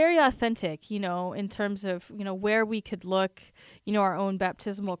it's very authentic, in terms of where we could look, our own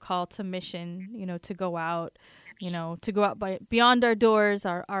baptismal call to mission, to go out, beyond our doors,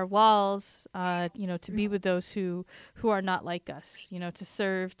 our walls, to be with those who are not like us, to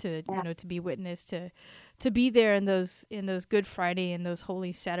serve, to to be witness, to be there in those Good Friday and those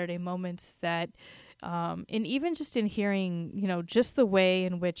Holy Saturday moments that, and even just in hearing, just the way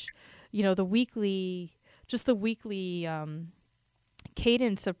in which, the weekly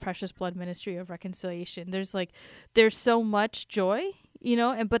cadence of Precious Blood Ministry of Reconciliation. There's so much joy,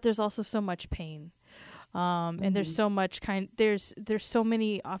 but there's also so much pain. And there's so much there's so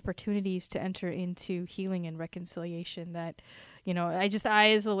many opportunities to enter into healing and reconciliation that, I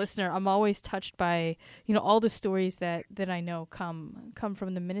as a listener, I'm always touched by, all the stories that I know come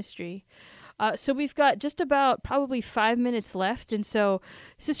from the ministry. So we've got just about probably 5 minutes left. And so,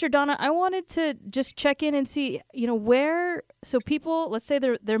 Sister Donna, I wanted to just check in and see, so people, let's say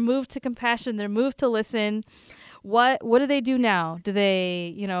they're moved to compassion, they're moved to listen. What do they do now? Do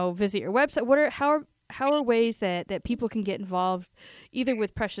they, visit your website? How are ways that people can get involved, either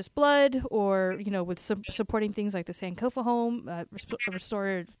with Precious Blood or, with supporting things like the Sankofa Home,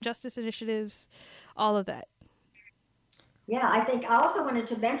 restorative justice initiatives, all of that? Yeah, I think I also wanted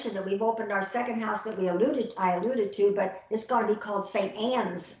to mention that we've opened our second house that I alluded to, but it's going to be called St.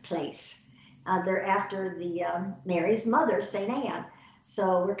 Anne's Place. They're after the Mary's mother, St. Anne.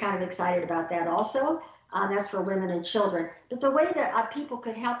 So we're kind of excited about that also. That's for women and children. But the way that people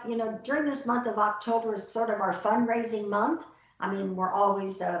could help, during this month of October is sort of our fundraising month. I mean, we're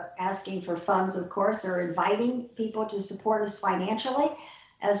always asking for funds, of course, or inviting people to support us financially,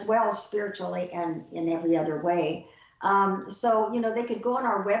 as well as spiritually and in every other way. So, they could go on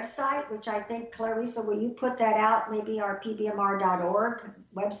our website, which I think, Clarissa, will you put that out? Maybe our pbmr.org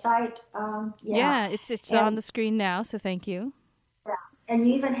website? Yeah, it's on the screen now, so thank you. Yeah. And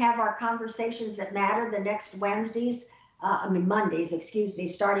you even have our Conversations That Matter the next Mondays,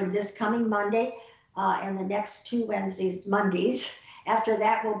 starting this coming Monday, and the next two Mondays. After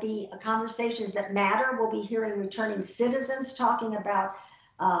that will be Conversations That Matter. We'll be hearing returning citizens talking about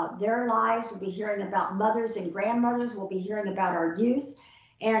their lives. We'll be hearing about mothers and grandmothers. We'll be hearing about our youth.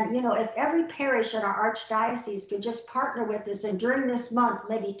 And, if every parish in our archdiocese could just partner with us and during this month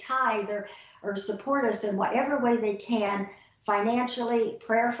maybe tithe or support us in whatever way they can, financially,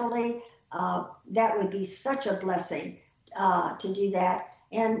 prayerfully, that would be such a blessing to do that.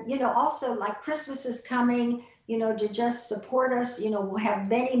 And, also like Christmas is coming, to just support us. We'll have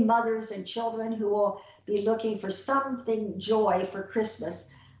many mothers and children who will be looking for something joy for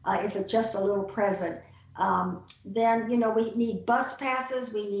Christmas, if it's just a little present. Then, we need bus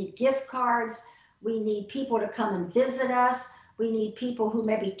passes, we need gift cards, we need people to come and visit us, we need people who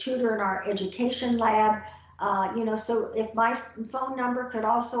maybe tutor in our education lab. So if my phone number could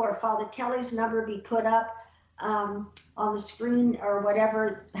also, or Father Kelly's number, be put up on the screen or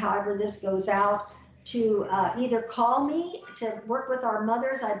whatever, however this goes out, to either call me to work with our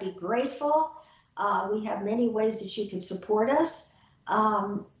mothers, I'd be grateful. We have many ways that you can support us.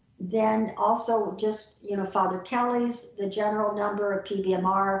 Then also just, Father Kelly's, the general number of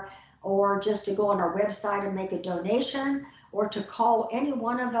PBMR, or just to go on our website and make a donation, or to call any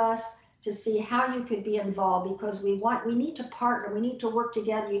one of us to see how you could be involved, because we need to partner, we need to work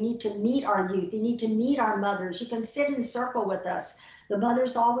together. You need to meet our youth, you need to meet our mothers. You can sit in circle with us. The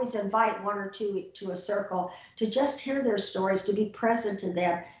mothers always invite one or two to a circle to just hear their stories, to be present to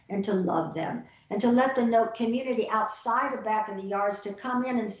them and to love them. And to let the community outside the back of the yards to come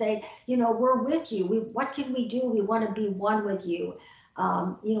in and say, we're with you. What can we do? We want to be one with you.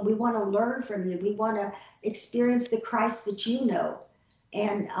 We want to learn from you. We want to experience the Christ that you know.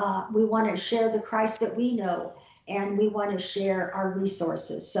 And we want to share the Christ that we know. And we want to share our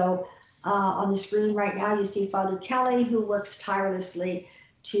resources. So on the screen right now, you see Father Kelly, who works tirelessly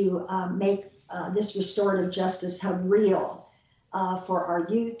to make this restorative justice hub real. For our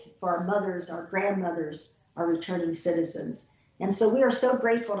youth, for our mothers, our grandmothers, our returning citizens. And so we are so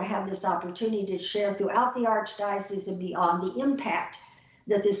grateful to have this opportunity to share throughout the Archdiocese and beyond the impact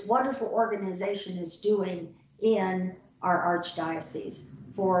that this wonderful organization is doing in our Archdiocese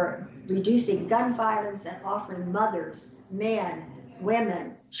for reducing gun violence and offering mothers, men,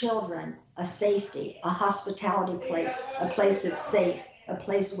 women, children a safety, a hospitality place, a place that's safe, a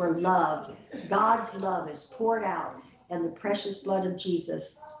place where God's love is poured out, and the precious blood of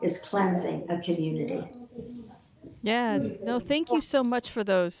Jesus is cleansing a community. Yeah, no, thank you so much for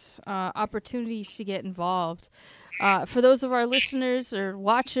those opportunities to get involved. For those of our listeners or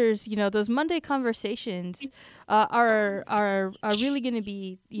watchers, those Monday conversations are really going to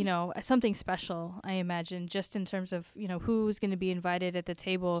be, something special, I imagine, just in terms of, who's going to be invited at the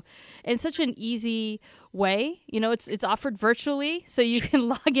table in such an easy way. It's offered virtually, so you can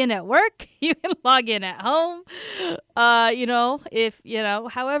log in at work, you can log in at home, if,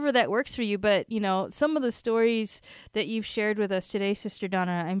 however that works for you. But, some of the stories that you've shared with us today, Sister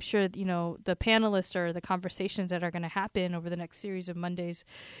Donna, I'm sure, the panelists or the conversations that are going to happen over the next series of Mondays,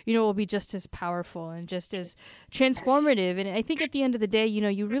 will be just as powerful and just as transformative. And I think at the end of the day,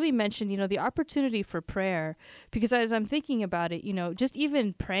 you really mentioned, the opportunity for prayer, because as I'm thinking about it, just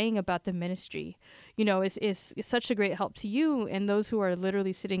even praying about the ministry, is such a great help to you and those who are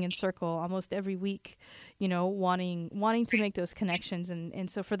literally sitting in circle almost every week, wanting to make those connections. And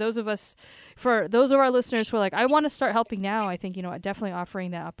so for those of our listeners who are like, I want to start helping now, I think, definitely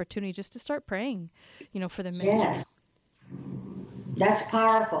offering that opportunity just to start praying, for the ministry. Yes. That's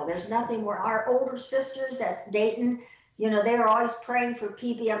powerful. There's nothing where our older sisters at Dayton, they are always praying for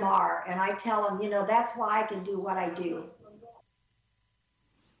PBMR. And I tell them, that's why I can do what I do.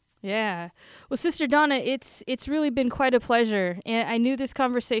 Yeah. Well, Sister Donna, it's really been quite a pleasure. And I knew this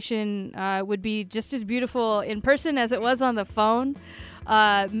conversation would be just as beautiful in person as it was on the phone.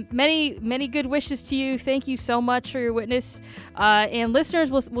 Many, many good wishes to you. Thank you so much for your witness. And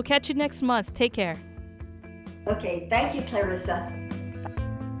listeners, we'll catch you next month. Take care. Okay. Thank you, Clarissa.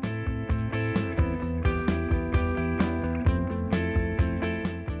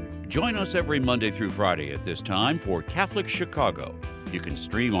 Join us every Monday through Friday at this time for Catholic Chicago. You can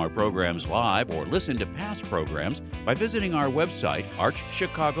stream our programs live or listen to past programs by visiting our website,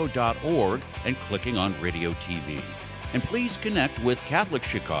 archchicago.org, and clicking on Radio TV. And please connect with Catholic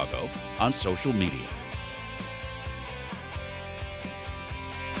Chicago on social media.